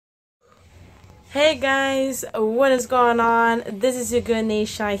Hey guys, what is going on? This is your girl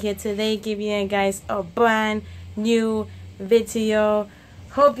Nisha here today, giving you guys a brand new video.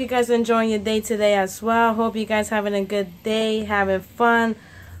 Hope you guys are enjoying your day today as well. Hope you guys having a good day, having fun.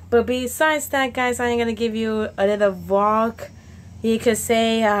 But besides that, guys, I'm gonna give you a little vlog. You could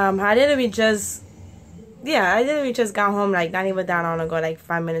say I literally just got home, like not even that long ago, like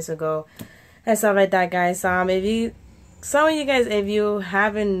 5 minutes ago, and stuff like that, guys. Some of you if you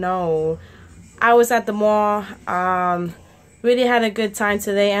haven't known, I was at the mall. Really had a good time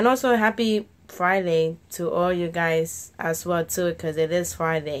today, and also happy Friday to all you guys as well too, because it is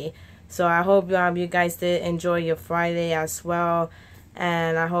Friday. So I hope you guys did enjoy your Friday as well,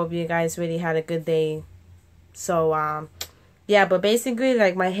 and I hope you guys really had a good day. So yeah, but basically,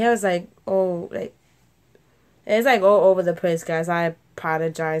 like, my hair is like, it's like all over the place, guys. I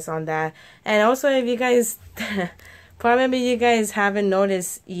apologize on that. And also, if you guys probably you guys haven't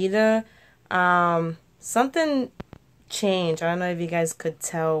noticed either, something changed. I don't know if you guys could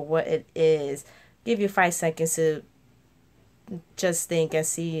tell what it is. Give you 5 seconds to just think and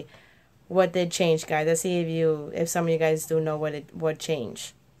see what did change, guys. Let's see if some of you guys do know what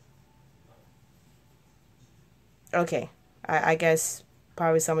changed. Okay, I guess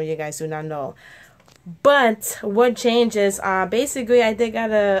probably some of you guys do not know. But what changes? Basically, I did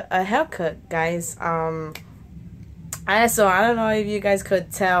got a haircut, guys. So I don't know if you guys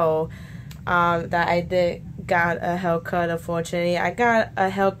could tell that I did got a haircut. Unfortunately, I got a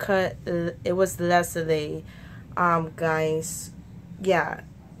haircut. It was yesterday, guys. Yeah,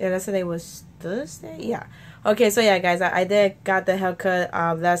 yesterday was Thursday. Yeah. Okay, so yeah, guys, I did got the haircut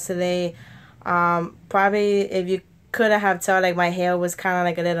yesterday. Probably if you could have tell, like, my hair was kind of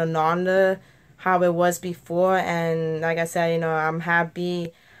like a little longer how it was before, and like I said, I'm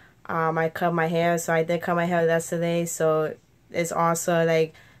happy. I cut my hair, so I did cut my hair yesterday. So it's also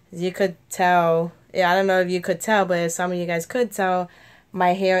like, you could tell. Yeah, I don't know if you could tell, but if some of you guys could tell,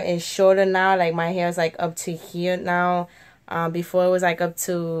 my hair is shorter now. Like, my hair is like up to here now. Before it was like up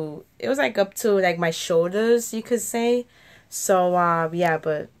to like my shoulders, you could say. So yeah,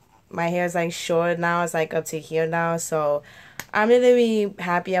 but my hair is like short now. It's like up to here now. So I'm really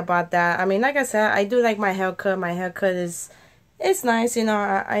happy about that. I mean, like I said, I do like my haircut. My haircut it's nice,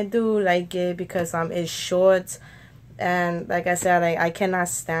 I do like it because it's short. And like I said, I cannot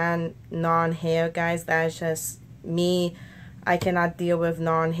stand non-hair, guys. That's just me. I cannot deal with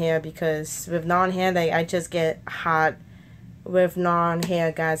non-hair, because with non-hair, like, I just get hot with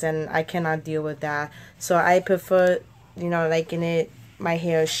non-hair, guys, and I cannot deal with that. So I prefer, like, my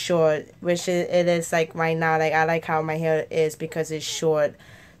hair is short, which it is like right now. Like, I like how my hair is because it's short.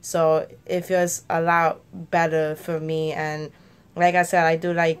 So it feels a lot better for me. And like I said, I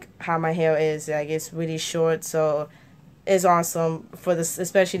do like how my hair is. Like, it's really short, so it's awesome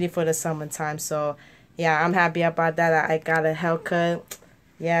especially for the summertime. So yeah, I'm happy about that. I got a haircut.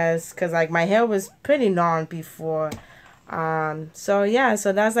 Yes, because like my hair was pretty long before. So yeah,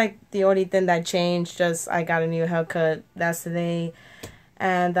 so that's like the only thing that changed. Just I got a new haircut yesterday.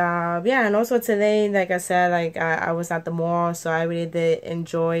 And yeah, and also today, like I said, like I was at the mall, so I really did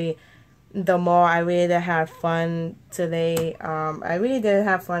enjoy the mall. I really did have fun today. I really did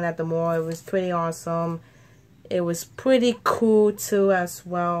have fun at the mall. It was pretty awesome. It was pretty cool too as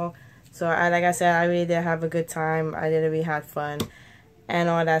well. So like I said, I really did have a good time. I really had fun and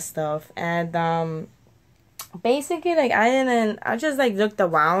all that stuff. And basically, like, I just like looked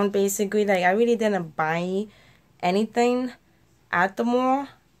around. Basically, like, I really didn't buy anything at the mall.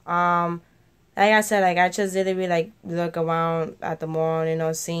 Like I said, like, I just literally like look around at the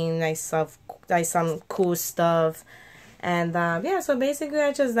mall, seeing like stuff, like some cool stuff. And yeah, so basically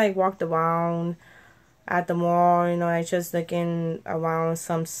I just like walked around at the mall, I just looking around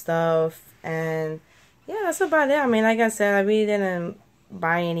some stuff. And yeah, that's about it. I mean, like I said, I really didn't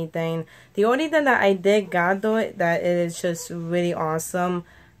buy anything. The only thing that I did got, though, that it is just really awesome,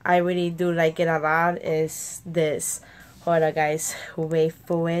 I really do like it a lot, is this. Hold on, guys. Wait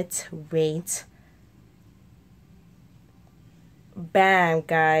for it. Wait. Bam,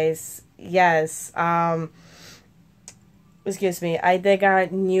 guys. Yes. Excuse me. I did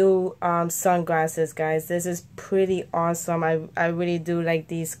got new sunglasses, guys. This is pretty awesome. I really do like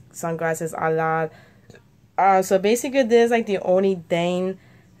these sunglasses a lot. So basically, this is like the only thing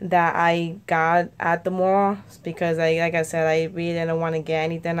that I got at the mall, because like I said, I really didn't want to get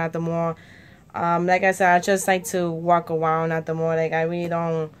anything at the mall. Like I said, I just like to walk around at the mall. Like, I really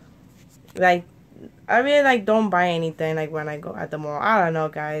don't buy anything, like, when I go at the mall. I don't know,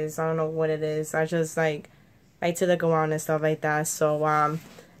 guys. I don't know what it is. I just like to look around and stuff like that. So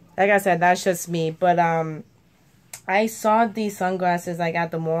like I said, that's just me. But I saw these sunglasses like at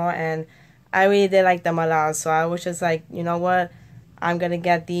the mall, and I really did like them a lot. So I was just like, you know what, I'm gonna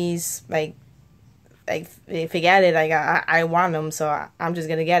get these. Like forget it. Like I want them, so I'm just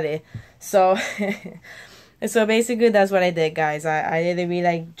gonna get it. So so basically that's what I did, guys. I literally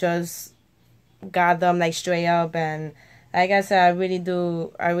like just got them like straight up, and like I said, I really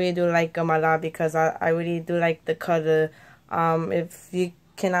do like them a lot because I really do like the color. If you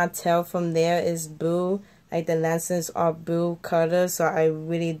cannot tell from there, is blue. Like the lenses are blue color, so I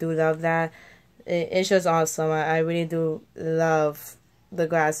really do love that. It's just awesome. I really do love the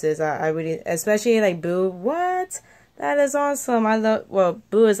glasses. I really, especially like blue. What? That is awesome. I love, well,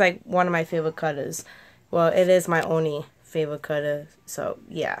 blue is like one of my favorite colors. Well, it is my only favorite color. So,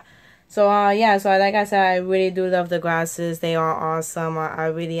 yeah. So, yeah, so like I said, I really do love the glasses. They are awesome. I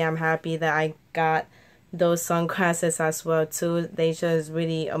really am happy that I got those sunglasses as well, too. They just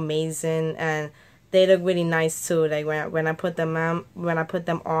really amazing, and they look really nice, too. Like, when I put them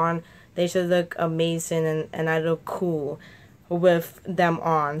on, they should look amazing, and I look cool with them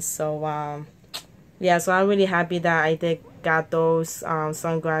on. So, yeah, so I'm really happy that I did got those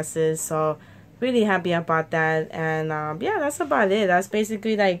sunglasses. So, really happy about that. And, yeah, that's about it. That's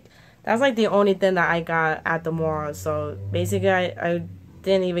basically, like, that's like the only thing that I got at the mall. So basically I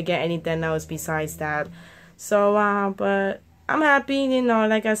didn't even get anything else besides that. So but I'm happy, you know,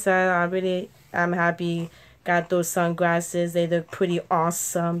 like I said, I'm happy. Got those sunglasses. They look pretty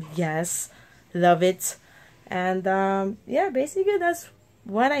awesome. Yes. Love it. And yeah, basically that's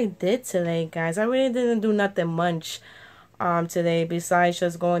what I did today, guys. I really didn't do nothing much today besides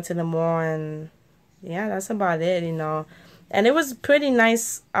just going to the mall, and yeah, that's about it, you know. And it was pretty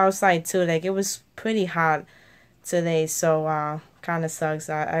nice outside too. Like, it was pretty hot today. So, kind of sucks.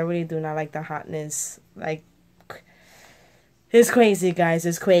 I really do not like the hotness. Like, it's crazy, guys.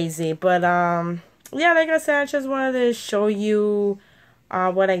 It's crazy. But, yeah, like I said, I just wanted to show you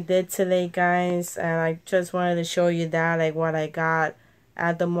what I did today, guys. And I just wanted to show you that, like, what I got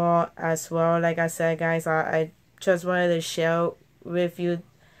at the mall as well. Like I said, guys, I just wanted to share with you.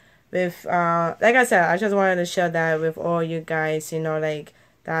 Like I said, I just wanted to share that with all you guys, you know, like,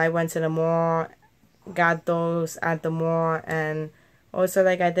 that I went to the mall, got those at the mall, and also,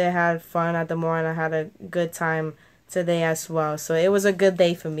 like, I did have fun at the mall, and I had a good time today as well. So it was a good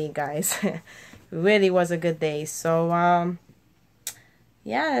day for me, guys. It really was a good day. So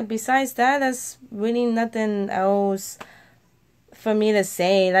yeah, besides that, there's really nothing else for me to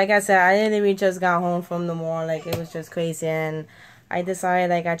say. Like I said, I literally just got home from the mall. Like, it was just crazy, and I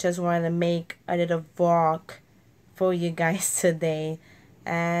decided, like, I just wanted to make a little vlog for you guys today.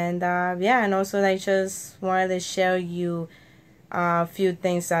 And, yeah, and also, I just wanted to share you a few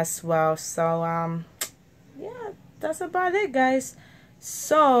things as well. So, yeah, that's about it, guys.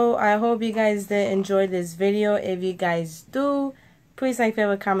 So, I hope you guys did enjoy this video. If you guys do, please like,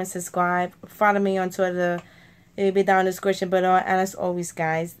 favorite, comment, subscribe. Follow me on Twitter. It'll be down in the description below. And as always,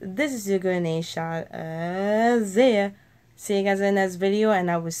 guys, this is your girl, Nashad Zia. See you guys in the next video, and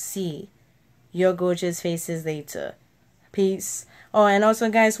I will see your gorgeous faces later. Peace. Oh, and also,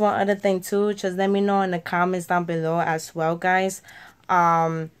 guys, one other thing too, just let me know in the comments down below as well, guys.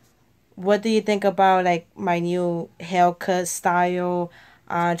 What do you think about, like, my new haircut style?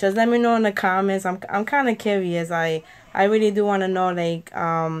 Just let me know in the comments. I'm kind of curious. I really do want to know, like,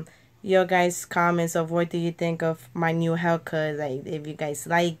 your guys' comments of what do you think of my new haircut. Like, if you guys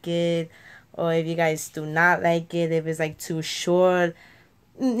like it, or if you guys do not like it, if it's, like, too short,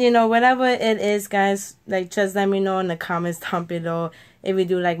 you know, whatever it is, guys, like, just let me know in the comments down below if you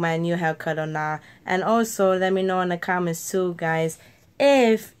do like my new haircut or not. And also, let me know in the comments too, guys,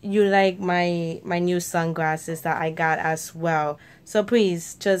 if you like my new sunglasses that I got as well. So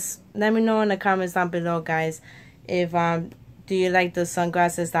please, just let me know in the comments down below, guys, if do you like the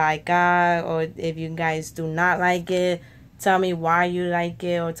sunglasses that I got, or if you guys do not like it. Tell me why you like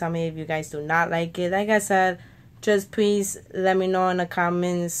it, or tell me if you guys do not like it. Like I said, just please let me know in the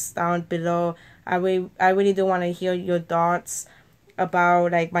comments down below. I really do want to hear your thoughts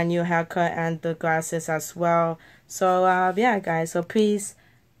about, like, my new haircut and the glasses as well. So yeah, guys, so please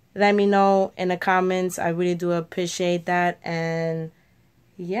let me know in the comments. I really do appreciate that. And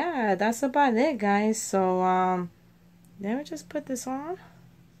yeah, that's about it, guys. So let me just put this on.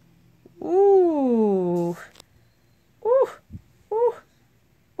 Ooh. Ooh, ooh,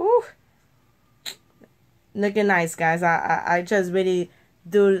 ooh. Looking nice, guys. I just really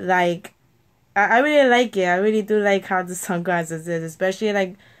do like, I really like it. I really do like how the sunglasses is, especially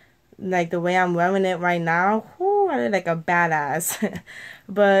like the way I'm wearing it right now. Ooh, I look like a badass.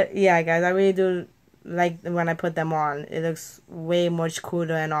 But yeah, guys, I really do like when I put them on. It looks way much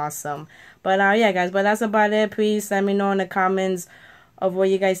cooler and awesome. But yeah, guys, but that's about it. Please let me know in the comments of what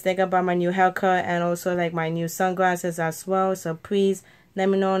you guys think about my new haircut and also like my new sunglasses as well. So please let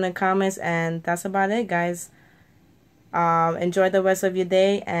me know in the comments, and that's about it, guys. Enjoy the rest of your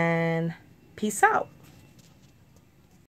day and peace out.